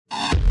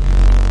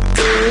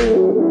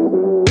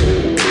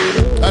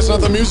not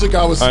the music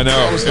I was. I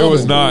know. It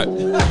was not.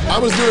 I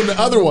was doing the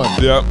other one.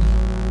 Yep.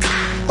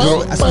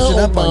 I switched it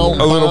up on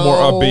you. A little more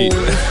upbeat.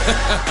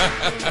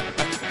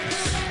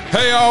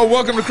 Hey, y'all.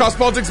 Welcome to Cross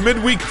Politics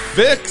Midweek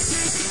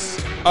Fix.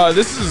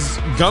 This is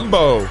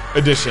Gumbo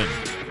edition.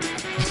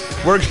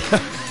 We're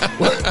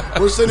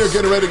sitting here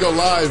getting ready to go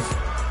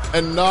live,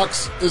 and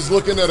Knox is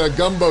looking at a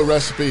gumbo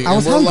recipe,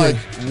 and we're hungry. like,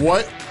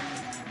 what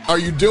are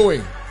you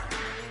doing?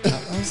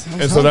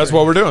 And so that's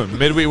what we're doing.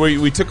 Midweek,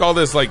 we took all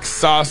this like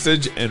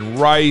sausage and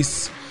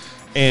rice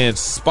and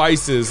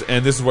spices,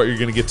 and this is what you're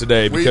going to get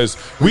today because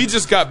we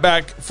just got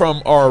back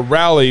from our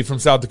rally from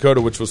South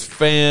Dakota, which was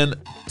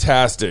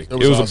fantastic. It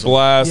was awesome. A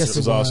blast. Yes, it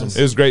was awesome.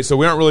 It was great. So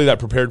we aren't really that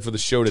prepared for the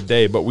show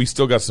today, but we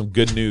still got some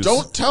good news.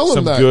 Don't tell them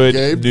some that, good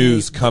Gabe.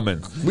 news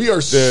coming. We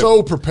are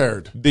so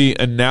prepared. The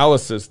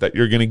analysis that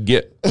you're going to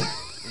get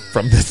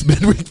from this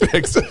Midweek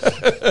Fix.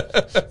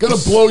 Gonna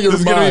blow your mind. This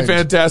is going to be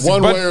fantastic.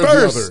 One but way or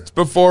first, the other.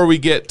 before we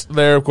get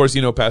there, of course,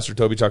 you know Pastor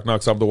Toby Chuck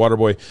Knox, I'm the water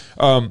boy.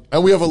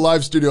 And we have a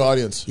live studio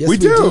audience. Yes, we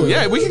do.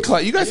 Yeah, we can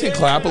clap. You guys can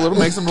clap a little,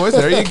 make some noise.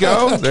 There you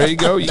go. There you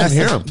go. You can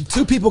hear them.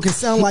 2 people can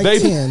sound like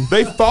 10.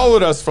 They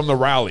followed us from the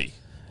rally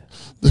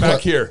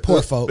back here.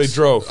 Poor folks. They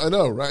drove. I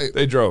know, right?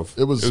 They drove.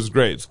 It was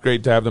great. It's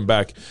great to have them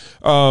back.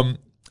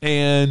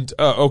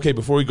 Okay,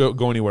 before we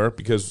go anywhere,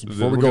 because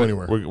we're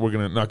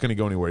not gonna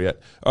go anywhere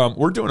yet.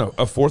 We're doing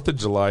a 4th of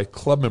July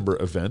club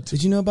member event.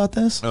 Did you know about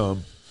this?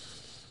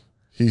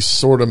 He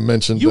sort of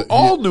mentioned You that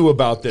all knew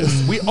about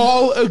this. We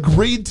all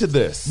agreed to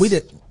this. We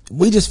did.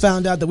 We just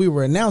found out that we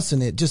were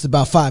announcing it just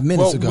about 5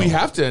 minutes ago. We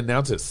have to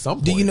announce it at some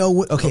point. Do you know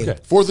what? Okay.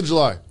 4th of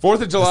July.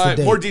 4th of July. That's the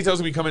date. More details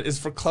will be coming. It's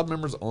for club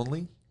members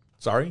only.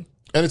 Sorry.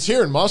 And it's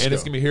here in Moscow. And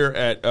it's going to be here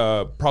at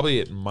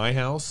probably at my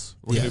house.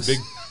 We're going to do a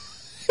big.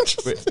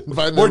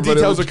 Invite More everybody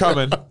details over are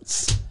coming.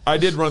 I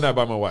did run that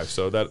by my wife,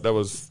 so that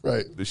was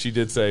right. She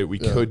did say we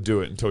could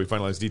do it until we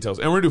finalize details,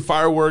 and we're gonna do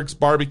fireworks,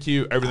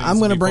 barbecue, everything. I'm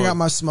gonna bring out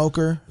my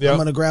smoker. Yep. I'm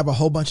gonna grab a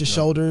whole bunch of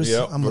shoulders.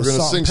 Yep. I'm We're gonna gonna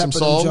salt sing and some pepper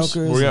them psalms.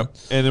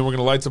 jokers. And then we're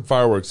gonna light some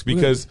fireworks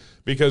because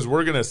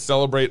we're gonna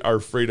celebrate our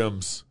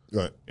freedoms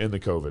in the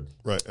COVID.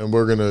 Right, and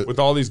we're gonna with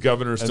all these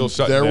governors still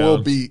shutting there down. will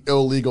be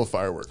illegal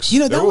fireworks. You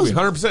know, There will be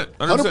 100%,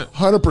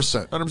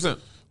 100%.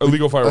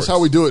 illegal fireworks. That's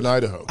how we do it in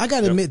Idaho. I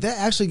gotta admit that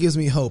actually gives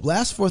me hope.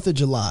 Last 4th of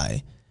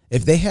July,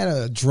 if they had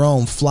a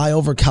drone fly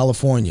over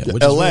California,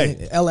 which LA.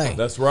 is LA,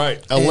 That's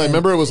right. LA,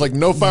 remember it was like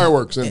no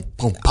fireworks, and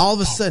boom. all of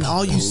a sudden,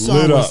 all you saw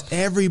Lit was up.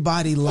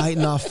 everybody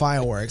lighting off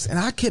fireworks, and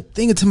I kept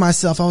thinking to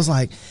myself, I was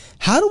like,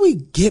 how do we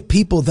get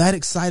people that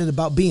excited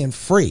about being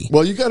free?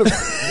 Well, you gotta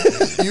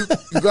you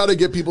gotta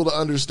get people to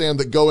understand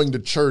that going to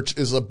church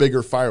is a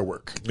bigger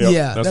firework. Yep,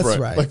 yeah, that's right.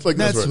 right. Like that's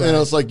that's right. You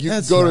know, it's like you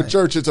That's go to right.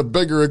 church, it's a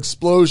bigger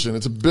explosion.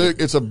 It's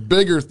a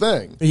bigger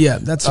thing. Yeah,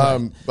 that's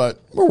right.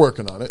 But we're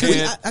working on it.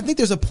 I think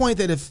there's a point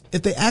that if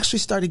they actually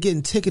started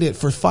getting ticketed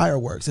for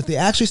fireworks, if they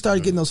actually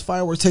started getting those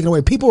fireworks taken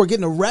away, people were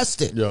getting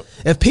arrested. Yep.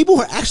 If people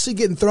were actually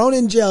getting thrown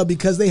in jail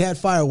because they had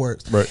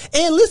fireworks. Right.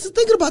 And listen,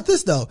 thinking about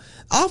this though,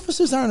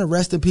 officers aren't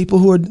arresting people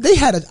they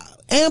had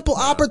ample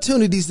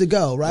opportunities to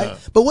go, right? Yeah.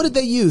 But what did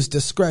they use?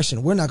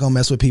 Discretion. We're not going to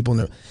mess with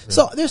people.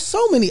 So there's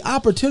so many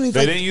opportunities.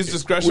 They didn't use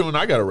discretion when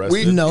I got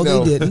arrested.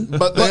 They didn't.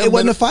 But it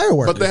wasn't a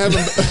firework. But they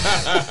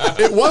haven't.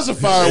 It was a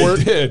firework,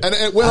 It did. and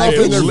it went off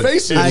in their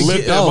faces. It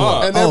lit them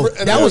up. And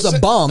that was a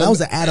bomb. That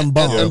was an atom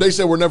bomb. And they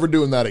said we're never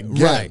doing that again.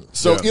 Right.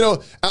 So Yeah.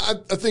 I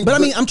think. But I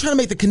mean, I'm trying to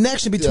make the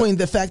connection between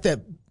the fact that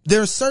there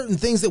are certain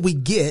things that we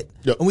get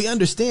and we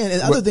understand,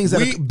 and other things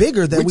that are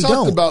bigger that we don't. We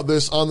talked about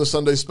this on the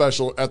Sunday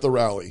special at the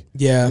rally.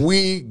 Yeah.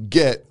 We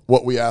get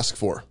what we ask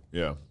for.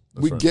 Yeah.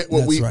 We get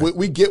what That's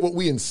we get what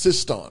we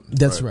insist on.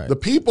 That's right. The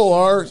people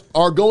are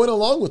going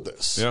along with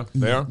this. Yeah,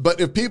 they are. But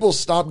if people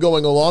stop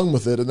going along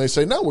with it and they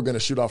say, no, we're going to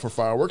shoot off our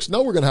fireworks.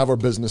 No, we're going to have our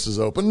businesses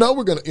open. No,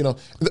 we're going to,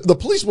 the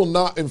police will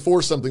not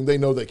enforce something they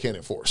know they can't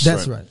enforce.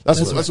 That's right.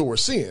 That's what we're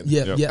seeing.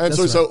 Yeah. And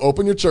so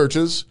open your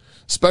churches,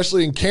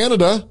 especially in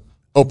Canada.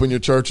 Open your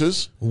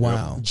churches.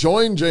 Wow.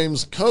 Join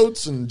James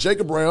Coates and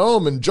Jacob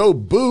Rayom and Joe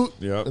Boot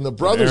and the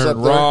brothers Aaron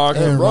up there. Rock,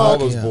 Aaron and all Rock.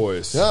 those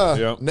boys. Yeah.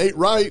 Yep. Nate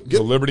Wright.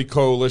 The Liberty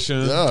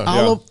Coalition.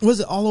 Yeah. Was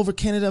it all over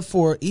Canada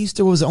for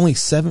Easter? Was it only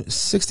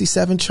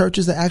 67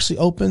 churches that actually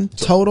opened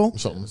total?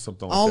 Something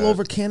like all that.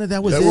 over Canada.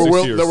 That was that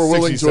it. were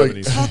willing 60,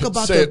 to 70. Talk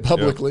about say it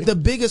publicly. the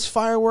biggest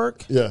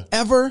firework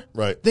ever.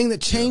 Right. Thing that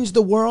changed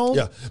the world.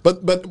 Yeah.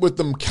 But with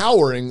them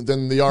cowering,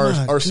 then the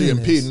RCMP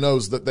goodness.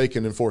 knows that they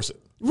can enforce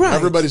it. Right.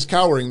 Everybody's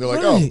cowering. They're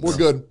like, Right. oh, we're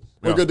good.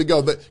 We're good to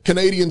go. The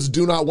Canadians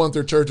do not want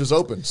their churches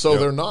open, so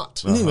they're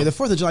not. Anyway, the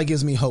 4th of July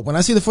gives me hope. When I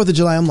see the 4th of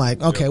July, I'm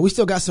like, okay, we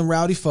still got some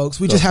rowdy folks.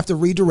 We just have to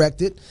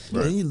redirect it.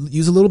 Right. And you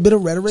use a little bit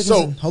of rhetoric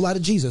So, and a whole lot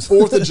of Jesus.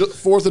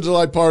 4th of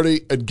July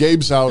party at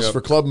Gabe's house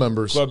for club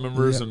members.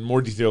 And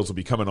more details will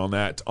be coming on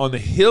that. On the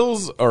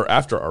hills, or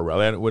after our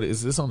rally. What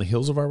is this, on the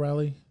hills of our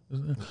rally?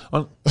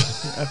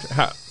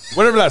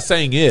 Whatever that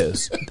saying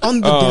is.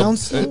 On the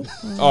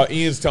downslope?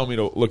 Ian's telling me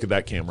to look at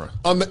that camera.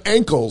 On the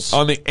ankles.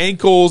 On the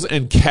ankles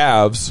and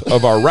calves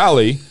of our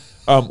rally,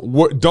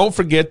 Don't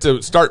forget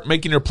to start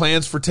making your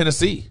plans for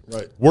Tennessee.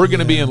 Right. We're going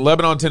to be in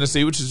Lebanon,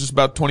 Tennessee, which is just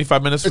about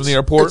 25 minutes from the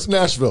airport. It's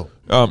Nashville.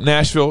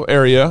 Nashville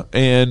area,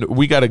 and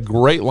we got a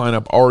great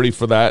lineup already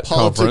for that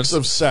Politics conference.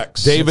 of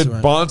sex. David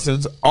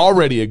Bonson's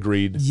already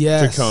agreed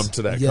to come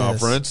to that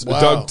conference. Wow.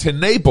 Doug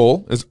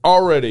Tenaple has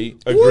already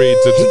agreed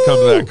to come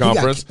to that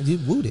conference. He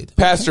wooted.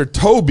 Pastor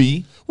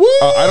Toby.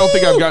 I don't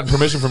think I've gotten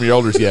permission from your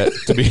elders yet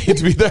to be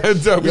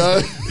that Toby.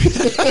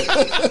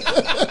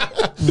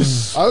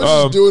 I was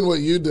just doing what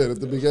you did at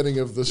the beginning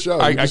of the show.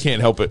 I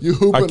can't help it. You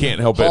hoop I can't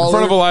help it. In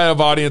front of a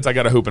live audience, I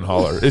got to hoop and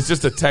holler. It's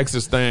just a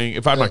Texas thing.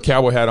 If I had my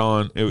cowboy hat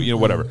on,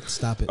 whatever.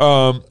 Stop it.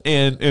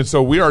 And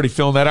so we're already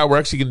filling that out. We're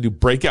actually going to do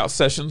breakout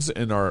sessions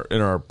in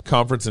our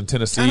conference in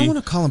Tennessee. I don't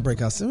want to call them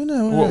breakout sessions.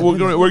 We're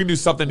going to do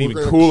something even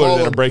cooler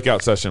than a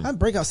breakout session.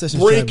 Breakout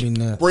sessions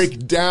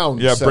breakdown.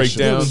 Yeah, sessions.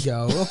 breakdown.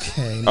 There we go.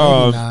 Okay, maybe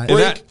not.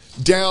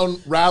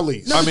 Breakdown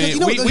rallies. No, I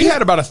mean, we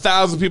had about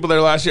 1,000 people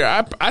there last year.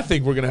 I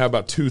think we're going to have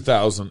about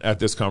 2,000 at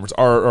this conference.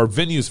 Our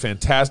venue is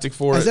fantastic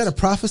for it. Is that a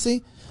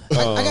prophecy? I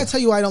got to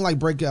tell you why I don't like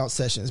breakout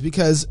sessions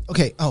because,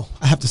 I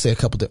have to say a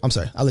couple. I'm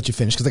sorry. I'll let you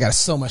finish because I got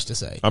so much to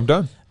say. I'm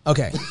done.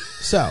 Okay.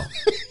 So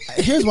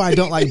here's why I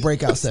don't like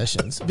breakout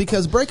sessions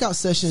because breakout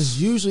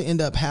sessions usually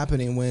end up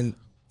happening when,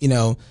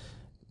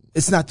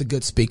 it's not the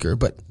good speaker,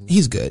 but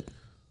he's good.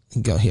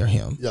 Go hear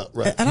him. Yeah,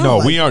 right.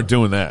 We aren't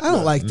doing that. I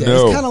don't like that.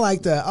 No. It's kind of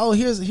like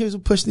here's a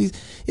push these.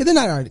 Yeah, they're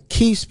not our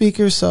key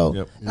speakers.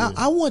 So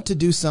I want to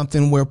do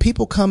something where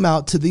people come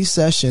out to these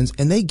sessions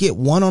and they get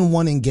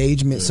one-on-one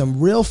engagement, some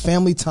real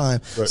family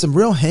time, some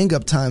real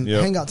hangout time,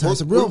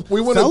 some real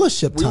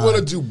fellowship time. We want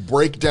to do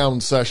breakdown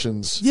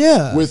sessions.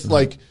 Yeah. With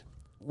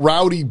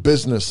rowdy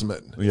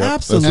businessmen. Yep.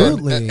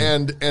 Absolutely.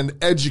 And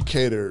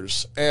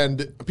educators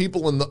and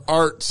people in the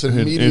arts and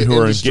media and who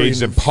are industry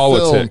engaged and in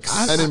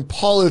politics. and in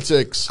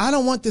politics. I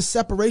don't want this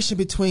separation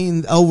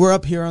between we're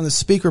up here on the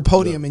speaker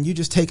podium and you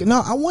just take it.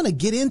 No, I want to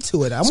get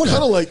into it. I want to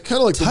kind of like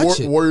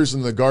the Warriors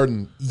in the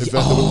Garden event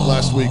that we went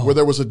last week, where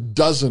there was a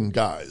dozen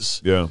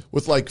guys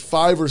with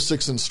 5 or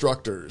 6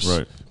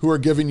 instructors who are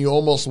giving you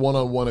almost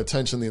one-on-one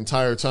attention the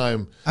entire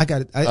time. I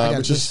got it.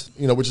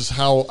 Which is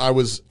how I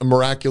was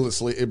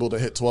miraculously able to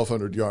hit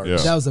 1,200 yards. Yeah.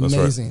 That was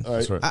amazing.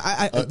 That's right.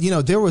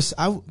 There was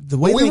the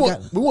way we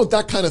want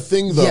that kind of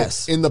thing though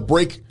in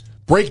the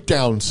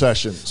breakdown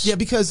sessions. Yeah,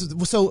 because you're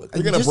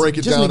going to break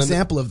it down. An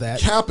example of that.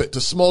 Cap it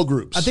to small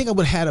groups. I think I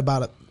would have had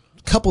about a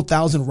couple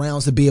thousand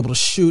rounds to be able to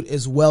shoot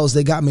as well as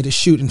they got me to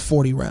shoot in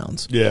 40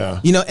 rounds. Yeah.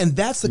 And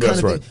that's the kind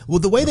of thing. Well,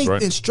 the way they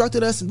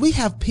instructed us, we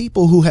have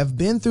people who have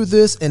been through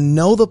this and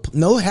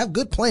have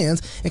good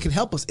plans and can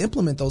help us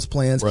implement those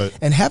plans. Right.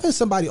 And having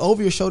somebody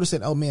over your shoulder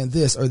saying, oh man,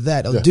 this or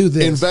that, or do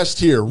this. Invest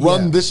here.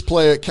 Run this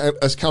play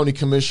as county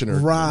commissioner.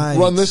 Right.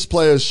 Run this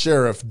play as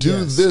sheriff.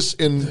 Do this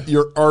in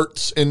your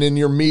arts and in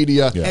your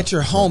media. Yeah. At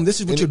your home. This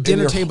is what your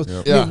dinner table.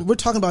 We're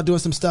talking about doing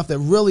some stuff that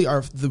really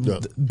are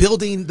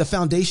building the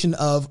foundation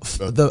of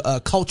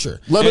the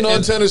culture.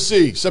 Lebanon,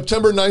 Tennessee,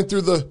 September 9th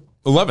through the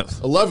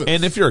 11th.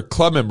 And if you're a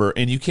club member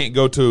and you can't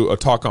go to a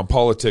talk on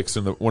politics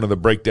in one of the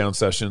breakdown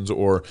sessions,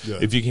 or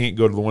if you can't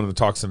go to one of the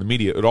talks in the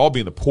media, it'll all be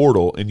in the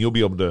portal, and you'll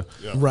be able to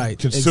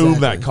consume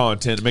that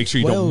content and make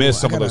sure you don't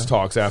miss some of those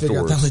talks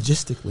afterwards.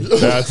 Logistically,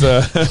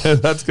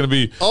 that's going to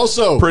be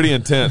also pretty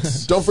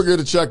intense. Don't forget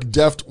to check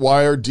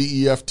DeftWire,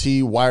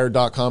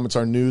 DEFTWire.com. It's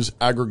our news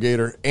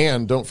aggregator,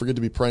 and don't forget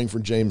to be praying for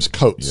James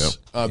Coates.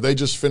 They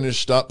just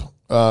finished up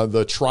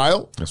the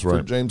trial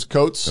for James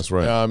Coates. That's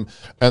right.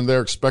 And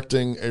they're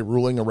expecting a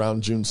ruling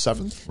around June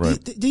 7th.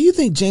 Right. Do you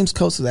think James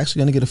Coates is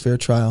actually going to get a fair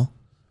trial?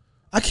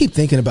 I keep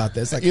thinking about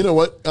this. You know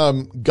what?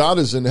 God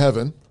is in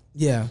heaven.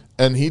 Yeah.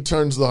 And he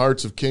turns the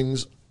hearts of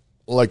kings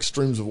like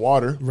streams of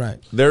water. Right.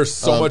 There's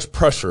so much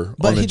pressure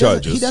on the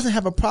judges. He doesn't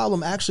have a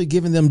problem actually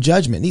giving them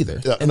judgment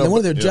either. Yeah, and then one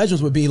of their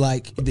judgments would be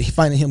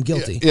finding him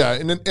guilty. Yeah.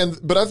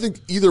 But I think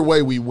either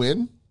way we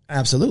win.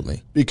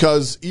 Absolutely.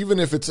 Because even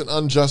if it's an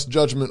unjust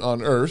judgment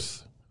on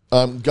earth,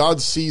 God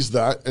sees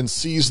that and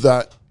sees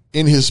that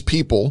in his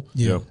people.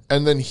 Yeah.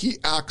 And then he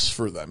acts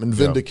for them and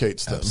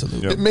vindicates them.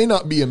 Absolutely. It may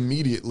not be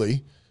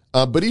immediately,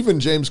 but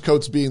even James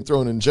Coates being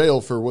thrown in jail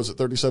for, was it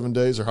 37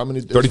 days or how many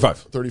days? 35.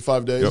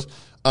 35 days. Yep.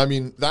 I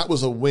mean, that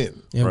was a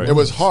win. Yeah, right. It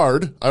was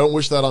hard. I don't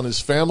wish that on his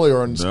family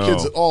or on his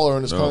kids at all or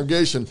on his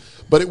congregation,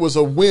 but it was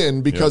a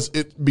win because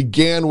it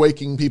began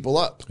waking people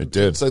up. It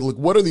did. Say, look,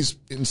 what are these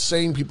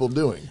insane people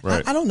doing?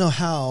 Right. I don't know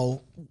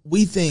how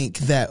we think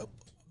that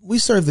we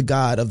serve the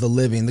God of the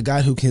living, the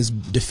God who has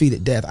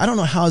defeated death. I don't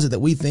know how is it that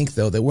we think,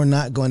 though, that we're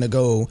not going to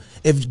go,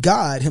 if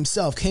God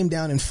himself came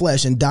down in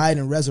flesh and died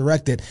and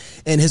resurrected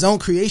and his own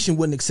creation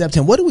wouldn't accept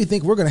him, what do we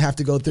think we're going to have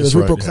to go through as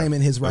we're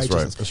proclaiming his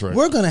righteousness? That's right.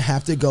 We're going to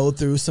have to go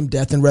through some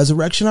death and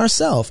resurrection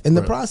ourselves in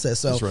the process.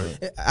 So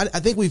I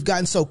think we've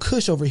gotten so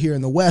cush over here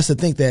in the West to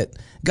think that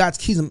God's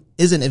kingdom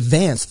isn't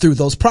advanced through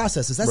those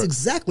processes. That's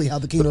exactly how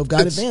the kingdom of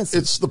God advances.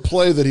 It's the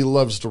play that he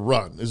loves to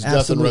run, is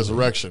death and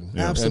resurrection.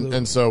 Absolutely.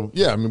 And so,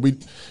 I mean,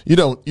 you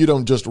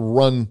don't just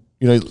run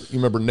you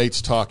remember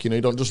Nate's talk.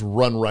 You don't just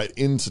run right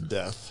into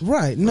death.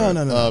 Right.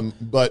 No.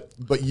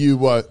 But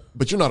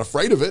you're not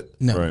afraid of it.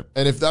 No. Right.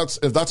 And if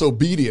that's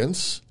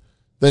obedience,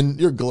 then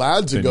you're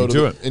glad to go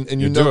to it, and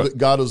you know that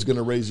God is going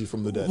to raise you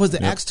from the dead. Was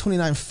the Acts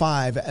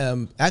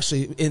 29:5?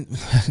 Actually, in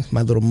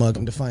my little mug,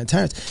 I'm defying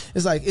tyrants.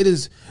 It's like it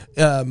is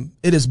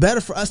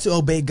better for us to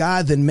obey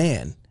God than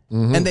man.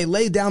 Mm-hmm. And they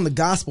lay down the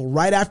gospel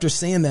right after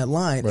saying that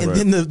line,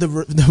 then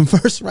the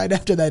verse right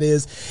after that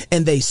is,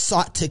 and they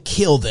sought to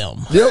kill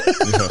them. Yep.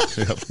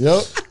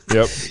 Yep.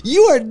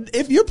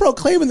 If you're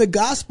proclaiming the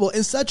gospel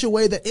in such a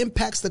way that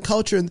impacts the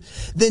culture,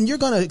 then you're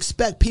going to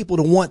expect people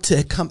to want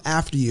to come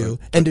after you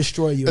and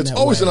destroy you. It's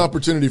always an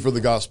opportunity for the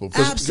gospel.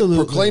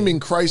 Absolutely. Proclaiming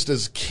Christ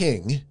as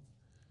king,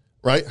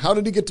 right? How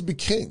did he get to be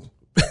king?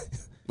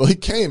 Well, he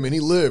came and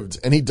he lived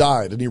and he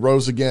died and he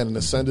rose again and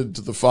ascended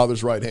to the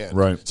Father's right hand.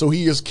 Right. So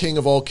he is King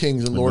of all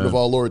kings and Lord of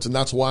all lords. And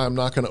that's why I'm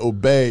not going to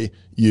obey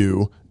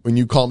you when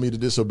you call me to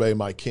disobey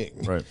my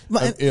king. Right.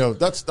 And,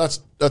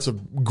 that's a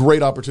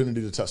great opportunity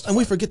to testify. And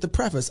we forget the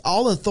preface.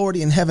 All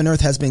authority in heaven and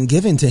earth has been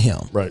given to him.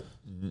 Right.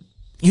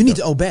 You need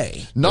to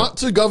obey. Not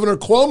to Governor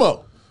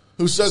Cuomo,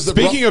 who says that...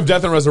 Speaking of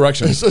death and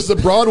resurrection. He says the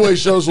Broadway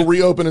shows will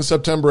reopen in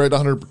September at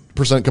 100%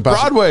 capacity.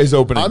 Broadway is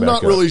opening I'm back not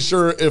up. really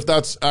sure if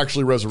that's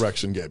actually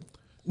resurrection, Gabe.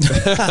 That's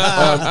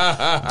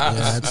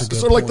a good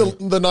sort of like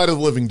point. the Night of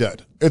the Living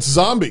Dead. It's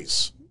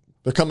zombies.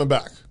 They're coming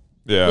back.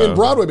 Yeah. In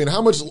Broadway,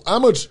 how much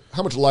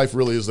life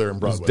really is there in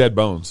Broadway? It's dead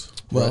bones.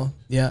 Well,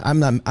 yeah, I'm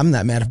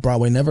not mad if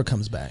Broadway never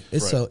comes back.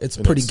 It's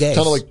pretty gay.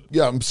 Kind of like,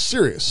 yeah, I'm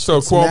serious.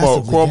 So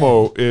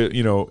Cuomo,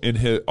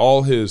 in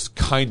all his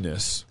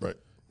kindness, Right.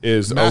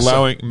 is Massa.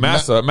 allowing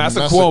Massa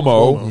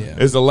Cuomo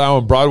is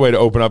allowing Broadway to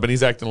open up, and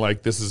he's acting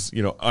like this is,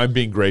 I'm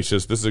being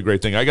gracious. This is a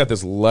great thing. I got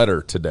this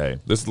letter today.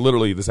 This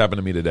happened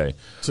to me today.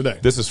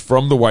 This is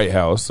from the White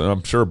House, and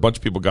I'm sure a bunch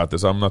of people got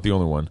this. I'm not the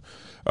only one.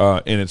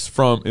 And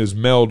is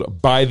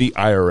mailed by the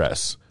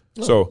IRS.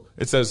 Oh. So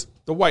it says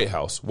the White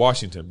House,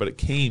 Washington, but it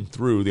came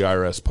through the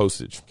IRS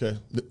postage. Okay.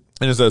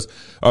 And it says,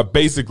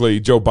 basically,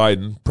 Joe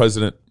Biden,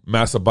 President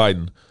Massa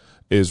Biden,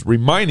 is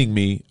reminding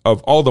me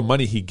of all the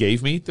money he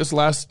gave me this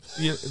last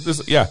year.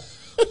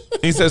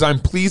 He says, I'm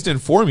pleased to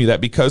inform you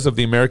that because of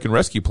the American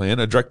Rescue Plan,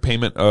 a direct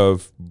payment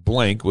of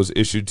blank was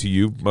issued to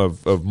you,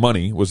 of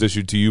money was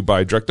issued to you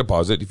by direct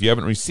deposit. If you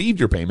haven't received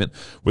your payment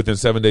within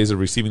 7 days of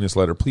receiving this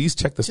letter, please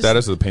check the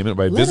status of the payment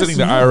by visiting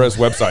the IRS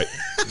website.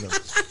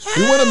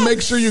 We want to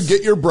make sure you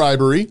get your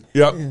bribery.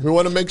 Yep. We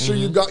want to make sure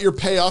you got your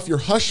payoff, your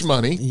hush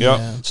money.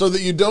 Yep. So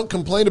that you don't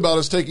complain about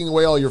us taking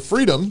away all your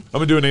freedom. I'm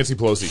going to do a Nancy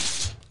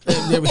Pelosi.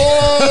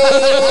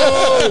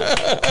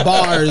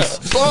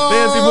 Bars.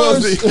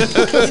 Nancy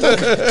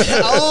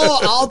Pelosi.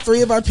 All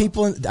three of our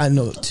people. I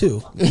know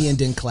two. Ian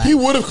didn't clap. He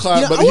would have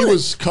clapped, but he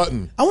was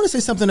cutting. I want to say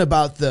something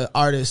about the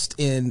artists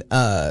in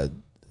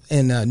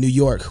New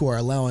York who are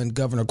allowing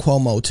Governor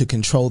Cuomo to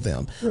control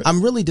them. Right.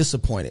 I'm really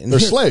disappointed. And they're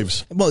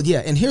slaves. Well, yeah,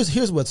 and here's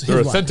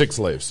they're authentic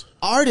slaves.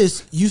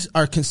 Artists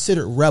are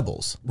considered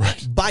rebels,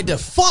 right, by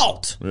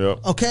default. Yeah.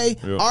 Okay,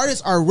 yeah.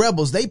 Artists are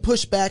rebels. They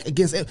push back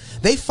against it.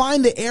 They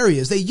find the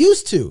areas they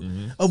used to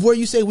of where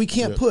you say we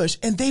can't push,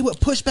 and they would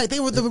push back.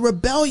 They were the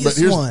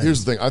rebellious ones.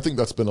 Here's the thing. I think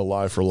that's been a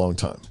lie for a long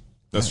time.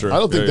 That's true. I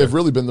don't think they've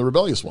really been the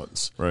rebellious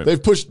ones. Right.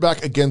 They've pushed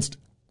back against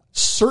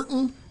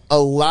certain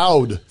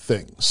allowed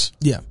things.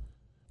 Yeah.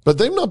 But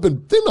they've not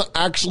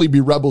actually be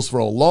rebels for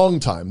a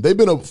long time. They've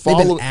been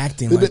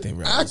acting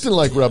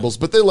like rebels,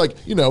 but they're like,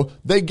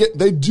 they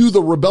do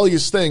the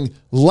rebellious thing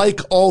like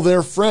all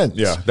their friends.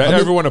 Yeah,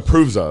 everyone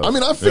approves of.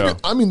 I figured,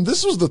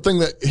 this was the thing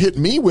that hit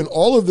me when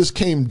all of this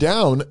came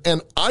down,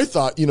 and I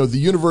thought, the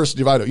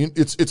University of Idaho,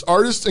 it's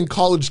artists and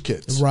college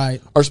kids,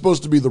 right, are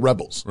supposed to be the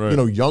rebels. Right.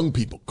 Young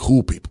people,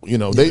 cool people,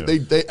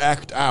 they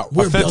act out.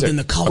 We're building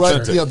the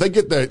culture. Right? They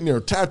get their,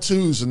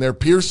 tattoos and their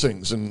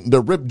piercings and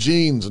their ripped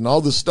jeans and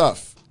all this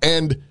stuff.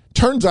 And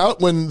turns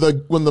out when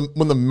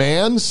the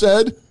man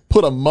said,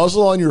 put a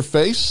muzzle on your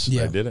face,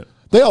 I did it.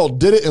 They all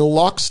did it in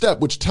lockstep,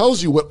 which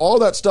tells you what all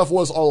that stuff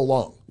was all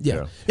along.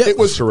 Yeah. It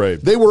was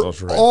charade. They were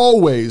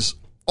always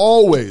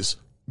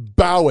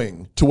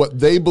bowing to what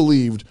they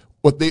believed,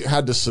 what they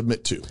had to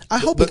submit to. I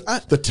hope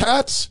the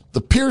tats,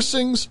 the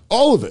piercings,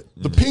 all of it,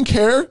 the pink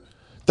hair,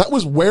 that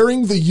was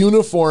wearing the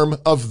uniform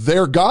of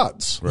their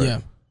gods. Right.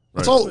 Yeah.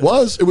 That's all it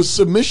was. It was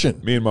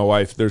submission. Me and my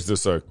wife, there's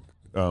this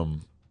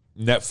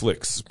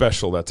Netflix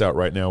special that's out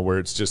right now where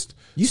it's just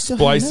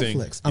splicing.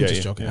 Netflix. I'm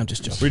just joking.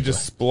 We're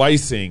just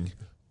splicing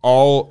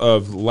all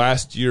of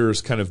last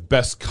year's kind of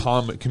best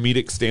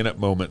comedic stand-up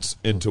moments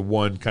into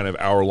one kind of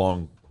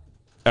hour-long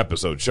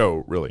episode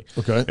show, really.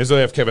 Okay. And so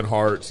they have Kevin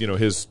Hart,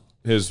 his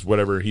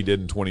whatever he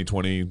did in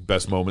 2020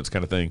 best moments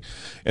kind of thing,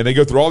 and they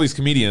go through all these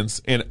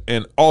comedians, and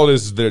all it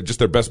is just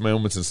their best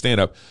moments in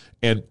stand-up,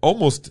 and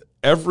almost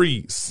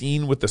every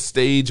scene with the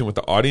stage and with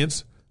the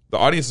audience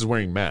is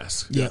wearing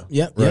masks.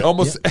 Yeah. Right.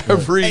 Almost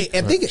every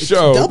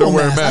show they're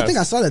wearing masks. masks. I think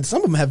I saw that some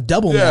of them have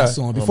double masks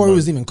on before it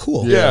was even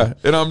cool. Yeah.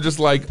 And I'm just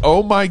like,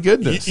 oh my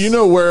goodness. You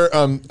know where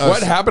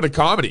what happened to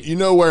comedy? You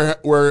know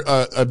where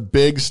a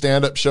big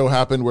stand-up show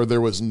happened where there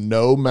was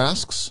no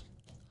masks?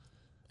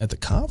 At the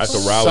conference?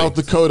 At the rally. South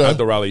Dakota. At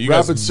the rally. You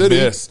Rapid guys City.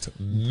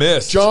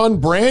 missed. John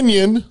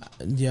Branyan.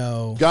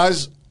 Yo.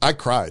 Guys, I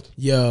cried.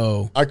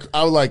 Yo. I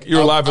was like, You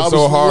were laughing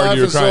so hard.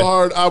 You were crying so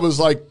hard. I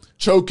was like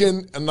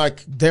choking and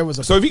like. There was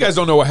a. So if you guys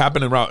don't know what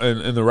happened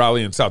in the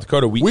rally in South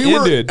Dakota, we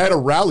ended were at a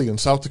rally in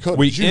South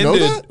Dakota. Did you know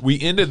that? We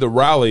ended the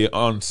rally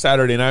on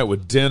Saturday night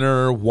with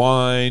dinner,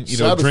 wine,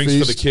 Sabbath drinks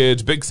feast. for the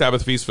kids, big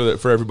Sabbath feast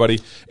for everybody.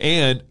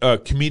 And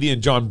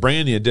comedian John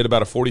Branyan did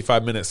about a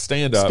 45-minute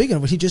stand up. Speaking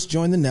of which, he just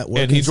joined the network.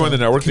 And he joined the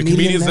network. The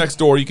Comedians Next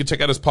Door. You can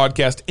check out his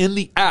podcast in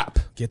the app.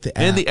 Get the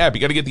app. In the app. You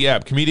got to get the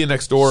app. Comedian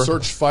Next Door.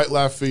 Search Fight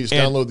Laugh Feast.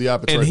 Download the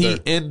app. It's right there.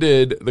 And he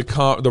ended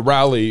the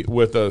rally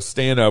with a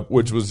stand up,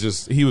 which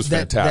was he was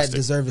fantastic. That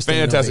deserves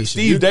fantastic.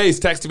 Steve Days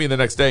texted me the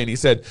next day and he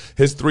said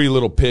his 3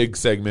 Little Pig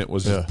segment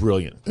was just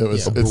brilliant. It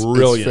was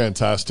brilliant. It's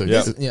fantastic.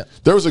 Yeah.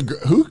 There was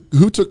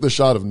who took the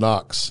shot of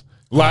Knox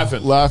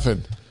laughing.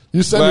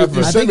 You sent me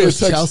a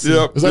text. Chelsea.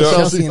 Yep. Was that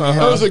Chelsea? Chelsea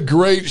That was a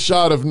great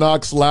shot of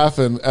Knox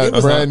laughing at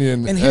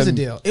Branyan. And here's the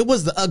deal: it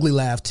was the ugly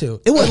laugh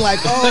too. It wasn't like,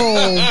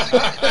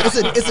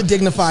 it's a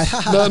dignified.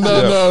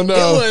 No. It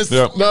was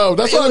no.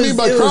 That's what I mean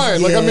by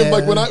crying. Like I mean,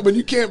 like yeah. when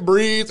you can't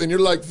breathe and you're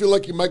like feel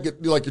like you might get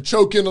you're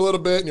choking a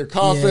little bit and you're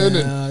coughing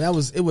and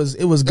it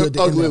was good.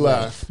 Ugly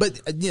laugh.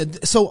 But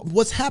so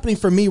what's happening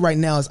for me right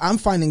now is I'm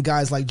finding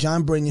guys like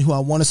John Branyan who I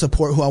want to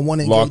support, who I want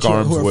to lock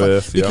arms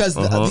with, because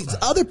these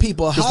other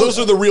people, because those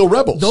are the real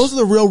rebels. Those are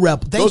the real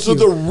rebels. Those are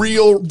the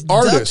real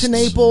artists. Dutch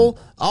Naples,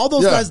 all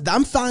those guys.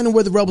 I'm finding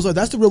where the rebels are.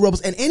 That's the real rebels.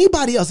 And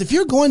anybody else, if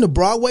you're going to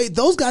Broadway,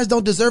 those guys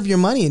don't deserve your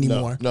money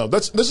anymore. No.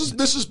 This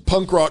is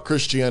punk rock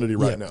Christianity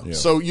right now. Yeah.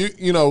 So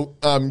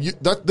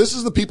this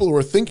is the people who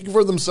are thinking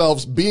for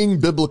themselves, being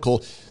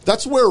biblical.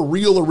 That's where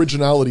real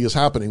originality is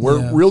happening,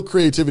 where real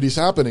creativity is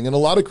happening, and a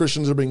lot of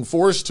Christians are being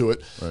forced to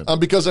it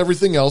because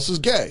everything else is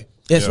gay.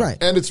 That's right,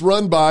 and it's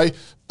run by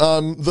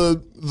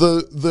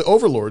the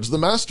overlords, the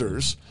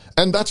masters.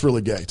 And that's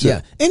really gay too.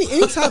 Yeah.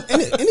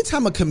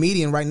 Anytime a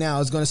comedian right now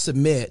is going to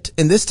submit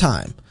in this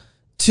time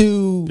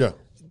to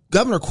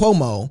Governor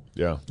Cuomo,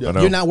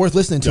 you're not worth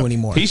listening to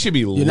anymore. He should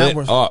be lit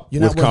up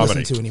with comedy.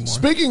 Listening to anymore.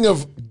 Speaking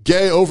of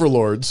gay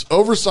overlords,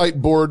 Oversight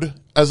Board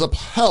has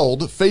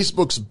upheld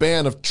Facebook's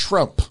ban of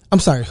Trump. I'm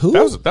sorry, who?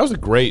 That was a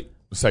great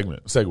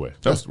segue.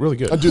 That was really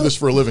good. I do this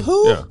for a living.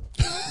 Who? Yeah.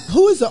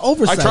 Who is the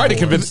oversight I tried to board?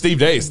 convince Steve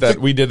Dace that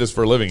we did this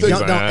for a living. No,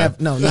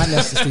 not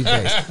necessarily Steve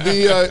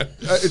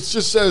Dace. It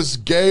just says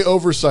Gay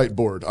Oversight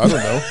Board. I don't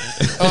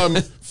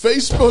know.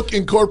 Facebook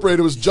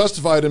Incorporated was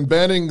justified in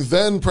banning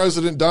then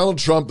President Donald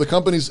Trump, the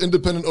company's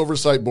independent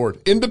oversight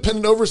board.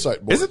 Independent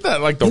oversight board. Isn't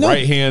that like the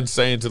right hand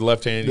saying to the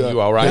left hand, you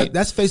all right?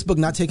 That's Facebook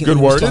not taking good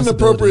any word. Didn't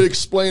responsibility. appropriately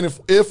explain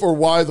if or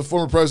why the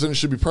former president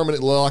should be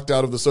permanently locked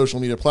out of the social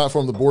media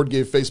platform. The board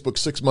gave Facebook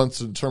 6 months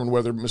to determine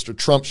whether Mr.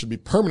 Trump should be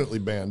permanently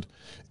banned.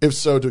 If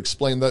so, to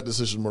explain that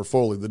decision more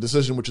fully. The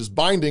decision, which is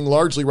binding,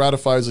 largely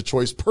ratifies a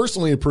choice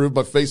personally approved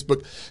by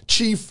Facebook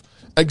chief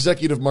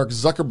executive Mark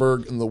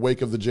Zuckerberg in the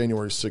wake of the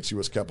January 6th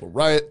U.S. Capitol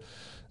riot,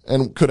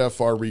 and could have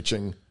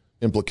far-reaching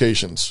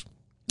implications.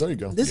 There you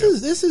go. This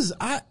is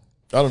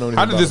I don't know anything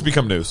How did about this it.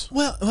 become news?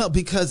 Well,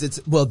 because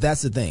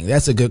that's the thing.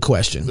 That's a good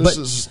question.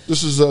 This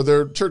is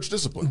their church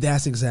discipline.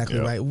 That's exactly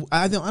right.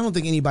 I don't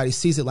think anybody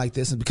sees it like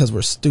this because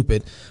we're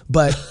stupid.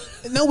 But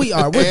no, we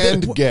are. We're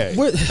gay.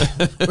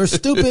 We're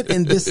stupid,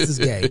 and this is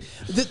gay.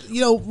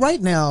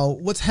 Right now,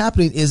 what's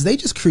happening is they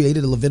just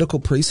created a Levitical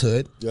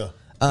priesthood. Yeah.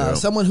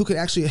 Someone who could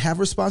actually have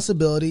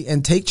responsibility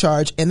and take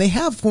charge. And they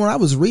have, from what I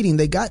was reading,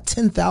 they got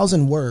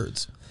 10,000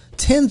 words.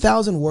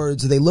 10,000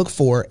 words they look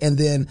for, and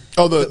then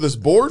this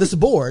board. This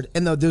board,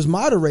 and there's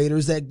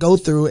moderators that go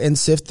through and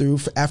sift through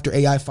after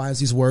AI finds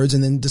these words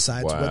and then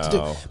decides what to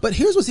do. But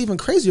here's what's even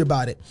crazier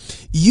about it: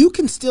 you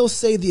can still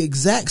say the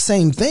exact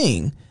same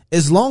thing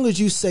as long as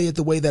you say it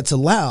the way that's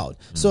allowed.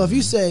 So if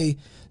you say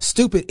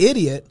 "stupid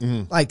idiot,"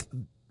 like,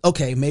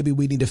 okay, maybe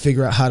we need to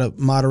figure out how to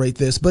moderate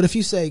this. But if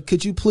you say,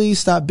 "Could you please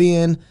stop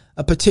being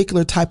a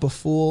particular type of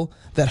fool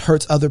that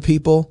hurts other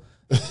people?"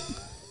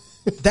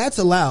 That's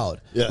allowed,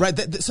 right?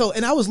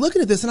 And I was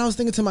looking at this and I was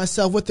thinking to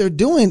myself, what they're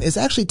doing is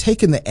actually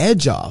taking the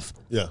edge off.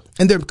 Yeah.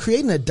 And they're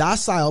creating a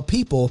docile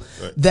people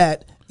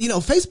that,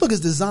 Facebook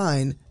is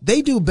designed,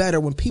 they do better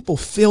when people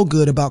feel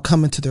good about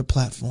coming to their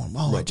platform.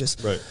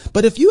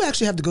 But if you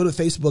actually have to go to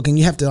Facebook and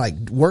you have to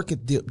work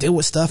and deal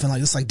with stuff and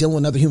it's like dealing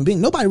with another human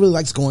being, nobody really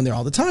likes going there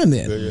all the time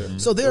then.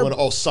 So they're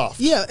all soft.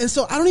 Yeah. And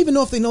so I don't even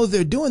know if they know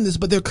they're doing this,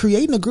 but they're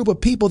creating a group of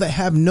people that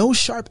have no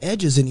sharp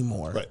edges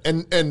anymore. Right.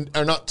 And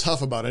are not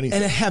tough about anything.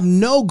 And have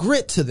no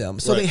grit to them.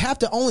 So they have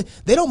to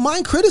they don't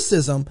mind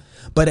criticism,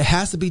 but it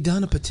has to be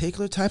done a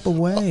particular type of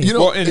way.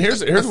 Here's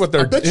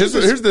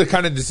the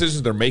kind of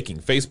decisions they're making.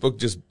 Facebook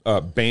just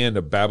banned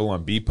a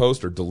Babylon Bee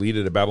post or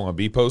deleted a Babylon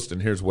Bee post,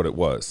 and here's what it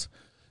was.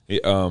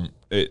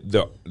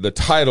 The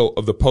title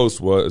of the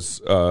post was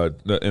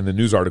in the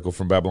news article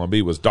from Babylon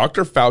Bee was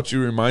Dr.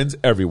 Fauci reminds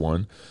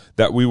everyone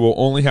that we will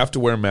only have to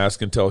wear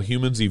masks until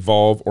humans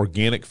evolve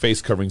organic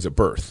face coverings at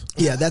birth.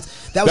 Yeah, that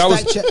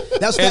was fact check.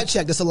 That was fact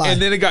check. That's a lie.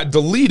 And then it got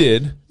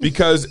deleted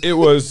because it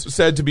was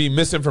said to be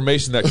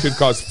misinformation that could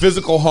cause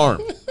physical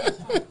harm.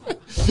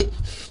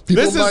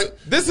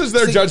 This is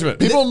their judgment.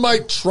 People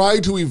might try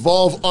to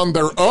evolve on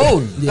their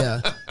own.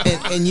 Yeah.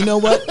 And you know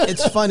what?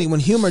 It's funny. When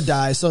humor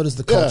dies, so does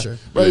the culture.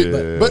 Yeah,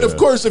 right. But of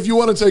course, if you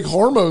want to take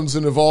hormones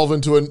and evolve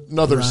into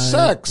another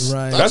sex,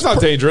 that's not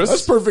dangerous.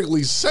 That's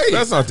perfectly safe.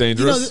 That's not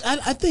dangerous.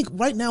 I think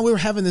right now we're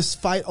having this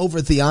fight over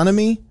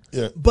theonomy.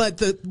 Yeah. But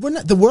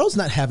the world's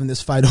not having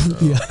this fight over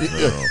theonomy.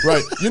 Yeah,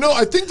 right.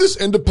 I think this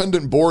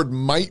independent board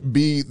might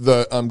be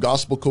the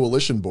Gospel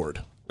Coalition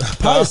board.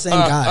 Probably the same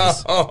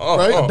guys,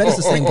 right? I bet it's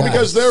the same guys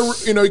because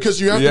because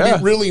you have to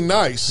be really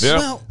nice.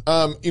 Yeah.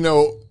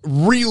 Well,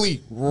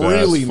 really nice.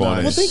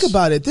 Well, think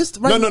about it.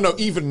 No,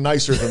 even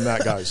nicer than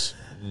that, guys.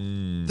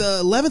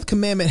 The 11th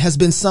commandment has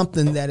been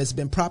something that has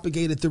been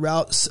propagated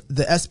throughout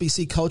the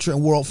SBC culture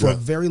and world for a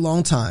very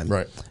long time.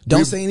 Right.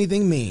 Don't say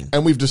anything mean.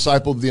 And we've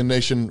discipled the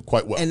nation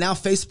quite well. And now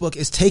Facebook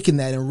is taking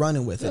that and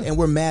running with it, and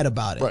we're mad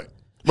about it. Right.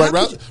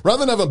 Rather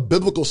than have a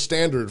biblical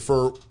standard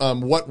for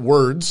what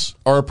words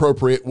are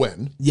appropriate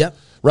when. Yep.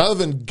 Rather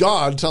than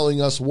God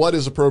telling us what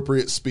is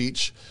appropriate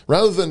speech,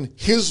 rather than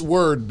His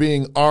word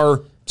being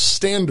our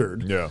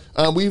standard,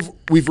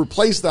 we've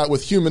replaced that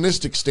with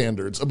humanistic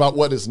standards about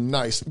what is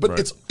nice. But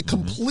it's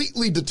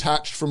completely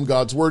detached from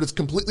God's word. It's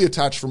completely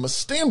attached from a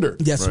standard.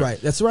 That's right.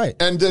 That's right.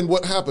 And then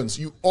what happens?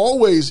 You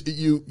always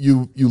you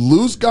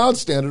lose God's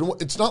standard.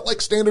 It's not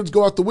like standards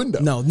go out the window.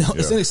 No,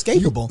 it's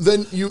inescapable.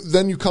 Then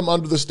you come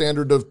under the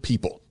standard of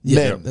people.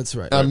 Yeah, that's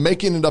right.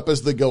 Making it up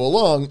as they go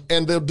along,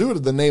 and they'll do it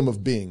in the name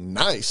of being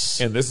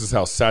nice. And this is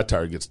how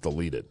satire gets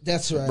deleted.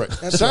 That's right.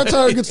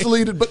 Satire gets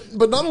deleted,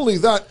 but not only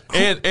that,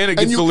 and it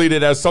gets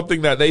deleted as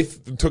something that they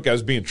took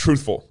as being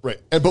truthful. Right.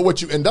 But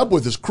what you end up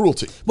with is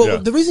cruelty. Well,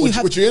 the reason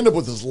what you end up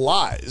with is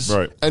lies.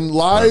 Right. And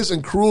lies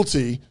and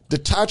cruelty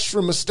detached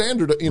from a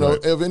standard,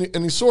 of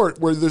any sort,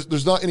 where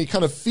there's not any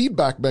kind of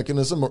feedback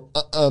mechanism or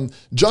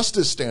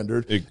justice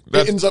standard. It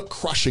ends up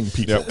crushing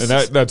people. Yep. And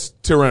that's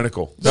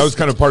tyrannical. That was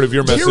kind of part of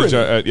your message.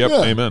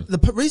 Amen.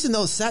 The reason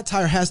though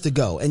satire has to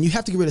go, and you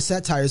have to get rid of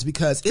satire, is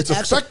because it's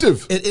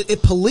effective.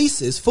 It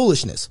polices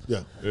foolishness.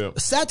 Yeah.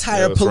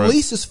 Satire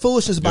polices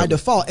foolishness by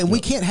default, and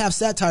we can't have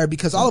satire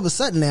because all of a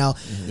sudden now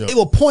it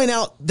will point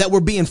out that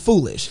we're being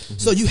foolish.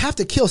 So you have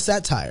to kill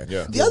satire.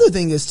 Yeah. The other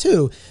thing is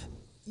too,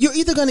 you're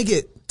either going to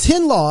get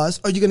 10 laws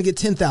or you're going to get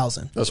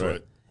 10,000. That's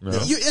right. Yeah.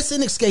 It's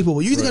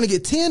inescapable. You're either going to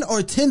get 10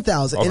 or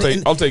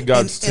 10,000. I'll take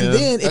God's 10. And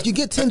then if you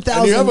get 10,000.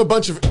 And you have a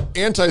bunch of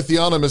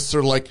anti-theonomists that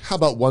are like, how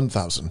about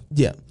 1,000?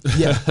 Yeah,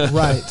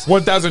 right.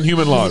 1,000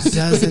 human laws.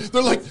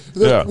 They're like,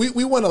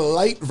 we want a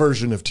light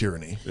version of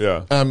tyranny.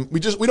 Yeah. We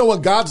don't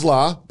want God's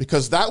law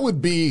because that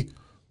would be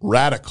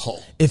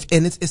radical.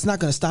 It's not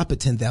going to stop at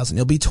 10,000.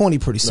 It'll be 20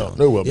 pretty soon.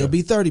 No, it will be. It'll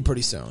be 30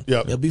 pretty soon.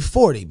 Yep. It'll be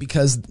 40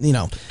 because,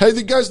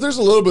 Hey, guys, there's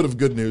a little bit of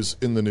good news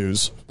in the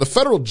news. The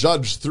federal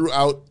judge threw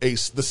out the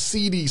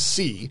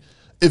CDC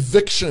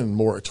eviction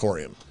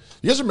moratorium.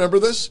 You guys remember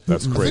this?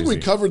 That's crazy. I think we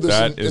covered this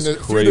in a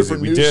few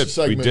different news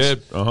segments. We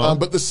did.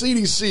 But the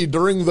CDC,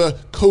 during the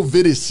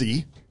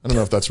COVID-icy, I don't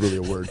know if that's really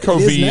a word.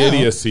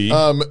 COVID-idiocy.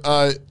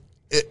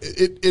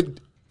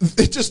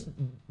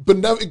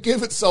 It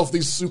gave itself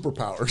these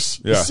superpowers.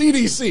 Yeah.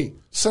 CDC,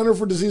 Center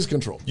for Disease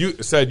Control. You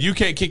said you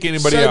can't kick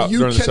anybody out.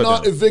 You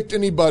cannot evict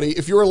anybody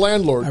if you're a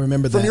landlord. I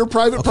remember that. From your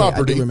private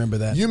property. I do remember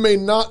that. You may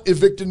not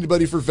evict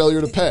anybody for failure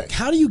to pay.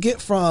 How do you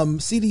get from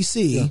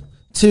CDC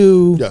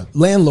to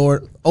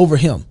landlord over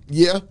him?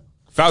 Yeah.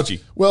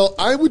 Fauci. Well,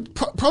 I would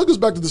probably goes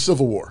back to the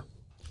Civil War.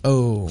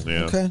 Oh,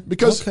 yeah. Okay.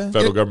 Because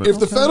federal government. If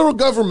the federal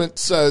government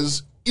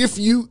says, if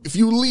you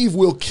leave,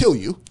 we'll kill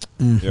you.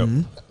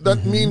 Mm-hmm.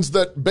 That means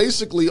that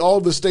basically all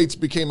the states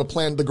became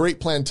the great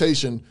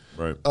plantation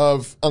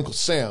of Uncle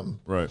Sam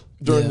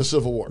during the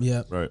Civil War.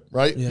 Yeah.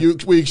 Right? Yeah.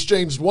 We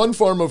exchanged one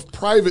form of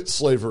private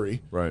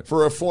slavery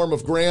for a form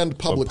of grand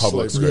public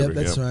slavery. Yeah,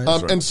 that's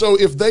right. And so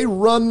if they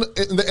run,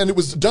 and it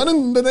was done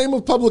in the name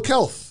of public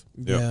health.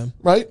 Yeah.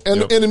 Right?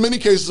 And in many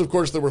cases, of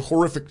course, there were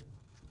horrific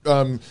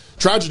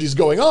tragedies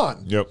going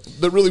on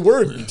that really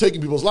were taking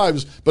people's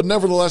lives. But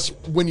nevertheless,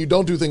 when you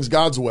don't do things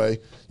God's way,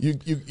 you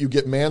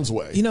get man's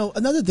way.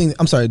 Another thing,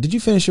 I'm sorry, did you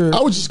finish your... I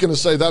was just going to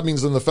say that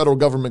means then the federal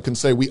government can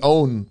say we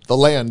own the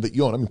land that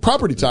you own. I mean,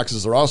 property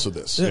taxes are also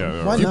this.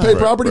 Why if you not? pay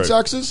property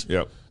taxes,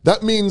 Yep.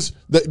 that means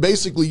that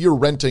basically you're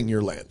renting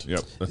your land.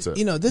 Yep, that's it.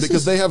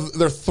 Because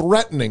they're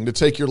threatening to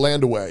take your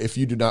land away if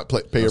you do not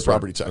pay your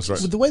property taxes. That's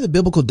right. With the way the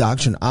biblical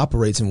doctrine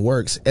operates and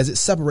works, as it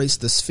separates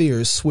the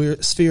spheres,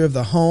 sphere of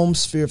the home,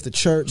 sphere of the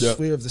church,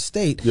 sphere of the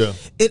state,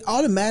 it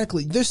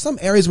automatically, there's some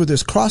areas where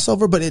there's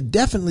crossover, but it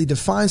definitely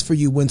defines for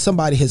you when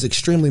somebody has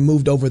extremely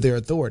moved over their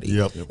authority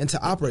and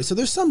to operate. So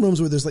there's some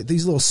rooms where there's like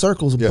these little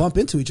circles bump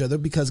into each other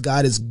because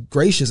God is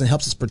gracious and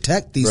helps us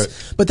protect these.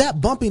 Right. But that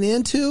bumping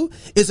into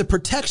is a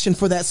protection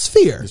for that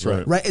sphere. That's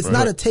right. Right? It's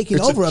not a taking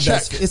over of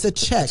that sphere. It's a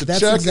check. It's a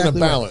check and a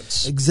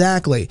balance.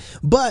 Exactly.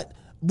 But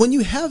when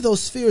you have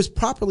those spheres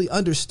properly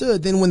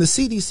understood, then when the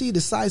CDC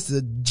decides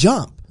to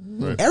jump,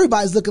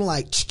 everybody's looking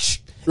like, is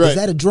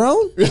that a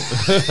drone?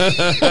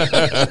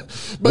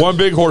 One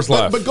big horse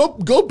laugh. But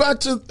go back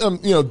to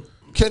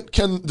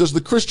does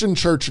the Christian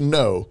church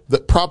know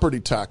that property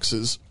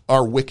taxes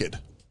are wicked?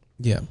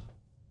 Yeah.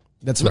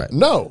 That's right.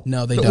 No,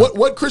 they don't.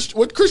 What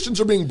Christians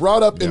are being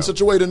brought up in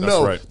such a way to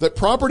know that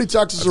property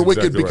taxes are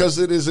wicked because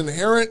it is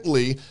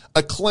inherently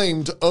a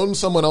claim to own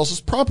someone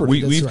else's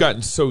property. We've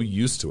gotten so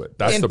used to it.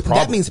 That's the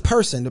problem. That means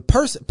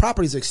the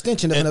property is an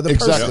extension of another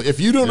person. Exactly. If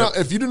you do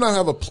not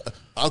have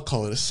I'll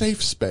call it a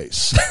safe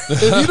space.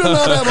 If you do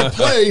not have a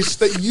place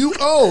that you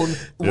own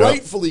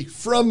rightfully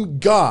from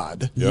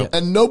God,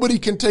 and nobody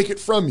can take it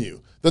from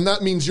you, then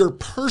that means your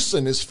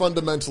person is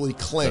fundamentally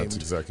claimed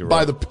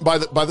by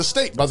the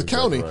state, by the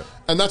county. Right.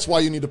 And that's why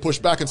you need to push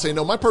back and say,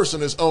 no, my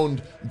person is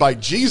owned by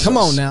Jesus. Come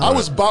on now. I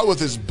was bought with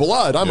his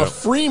blood. I'm a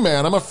free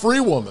man. I'm a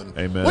free woman.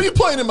 Amen. What are you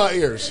playing in my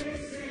ears?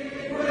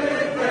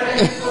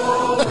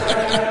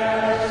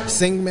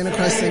 Sing, men of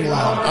Christ, sing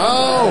loud.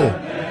 Oh,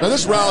 now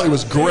this rally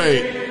was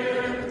great.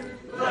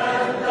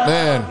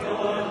 Man.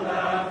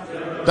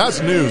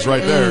 That's news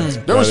right there.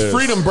 There was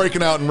freedom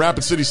breaking out in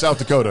Rapid City, South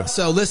Dakota.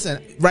 So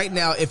listen, right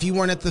now, if you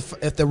weren't at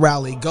the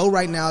rally, go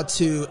right now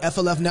to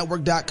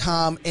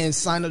flfnetwork.com and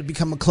sign up to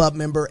become a club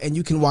member, and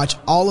you can watch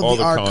all of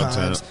the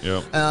archives.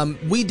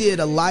 We did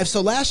a live.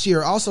 So last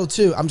year, also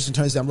too, I'm just gonna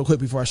turn this down real quick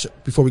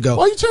before we go.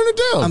 Why you turn it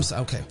down? I'm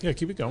sorry. Okay. Yeah,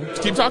 keep it going.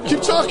 Keep talking.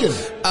 Keep talking.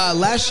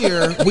 Last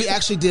year, we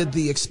actually did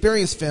the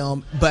experience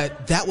film,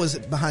 but that was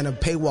behind a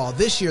paywall.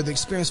 This year, the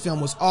experience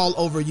film was all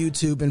over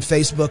YouTube and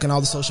Facebook and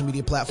all the social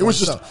media platforms. It was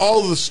just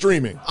all the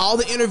streaming, all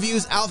the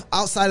interviews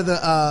outside of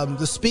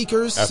the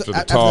speakers after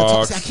the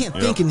talks. I can't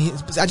think,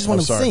 I just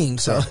want to sing.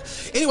 So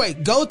anyway,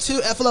 go to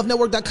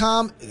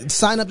flfnetwork.com,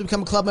 sign up to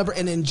become a club member,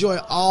 and enjoy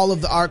all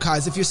of the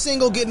archives. If you're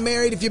single, get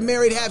married. If you're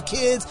married, have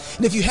kids.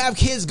 And if you have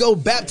kids, go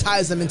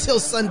baptize them. Until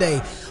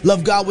Sunday,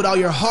 love God with all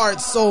your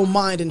heart, soul,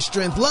 mind, and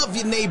strength. Love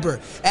your neighbor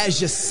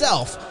as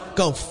yourself.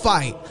 Go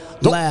fight,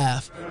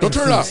 laugh. Don't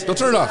turn it off. Don't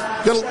turn it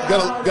off.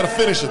 Gotta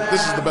finish it.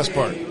 This is the best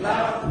part.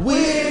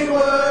 We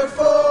work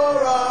for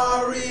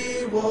our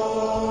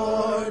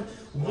reward.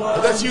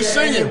 That's you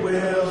singing.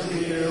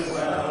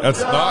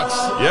 That's Knox.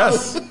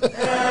 Yes.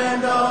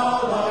 And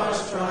all our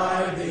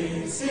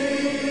striving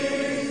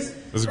seas.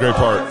 This is a great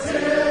part.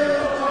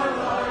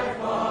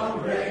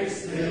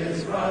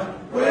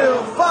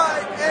 We'll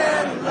fight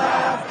and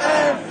laugh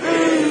and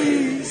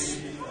feast.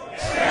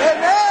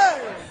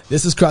 Amen.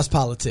 This is Cross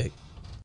Politic.